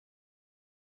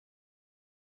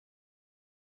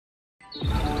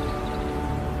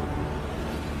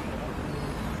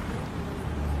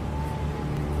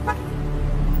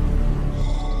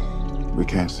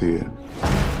can't see it,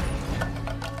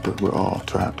 but we're all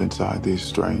trapped inside these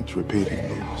strange repeating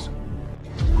loops.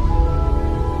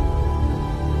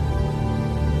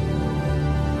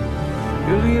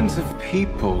 Billions of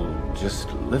people just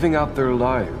living out their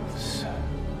lives,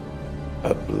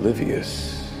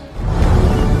 oblivious.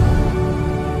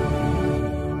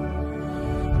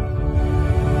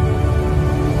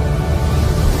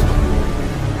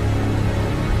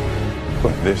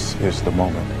 But this is the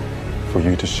moment for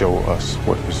you to show us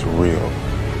what is real.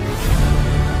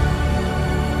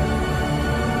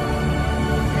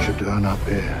 What you doing up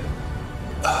here?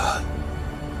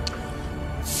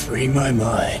 Free my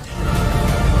mind.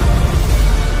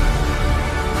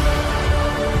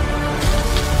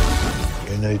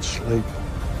 You need sleep.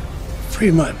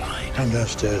 Free my mind. Come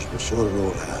downstairs, we'll sort it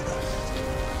all out.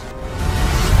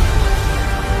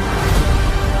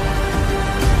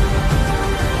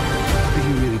 Do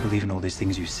you really believe in all these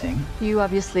things you sing? You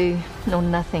obviously know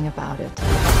nothing about it.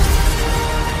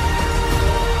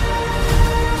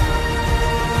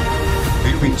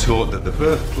 We've been taught that the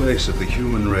birthplace of the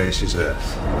human race is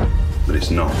Earth, but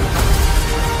it's not.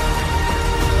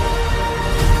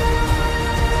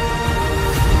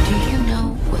 Do you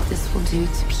know what this will do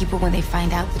to people when they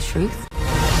find out the truth?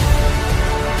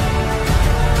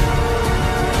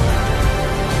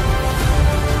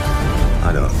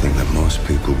 I don't think that most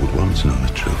people would want to know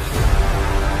the truth.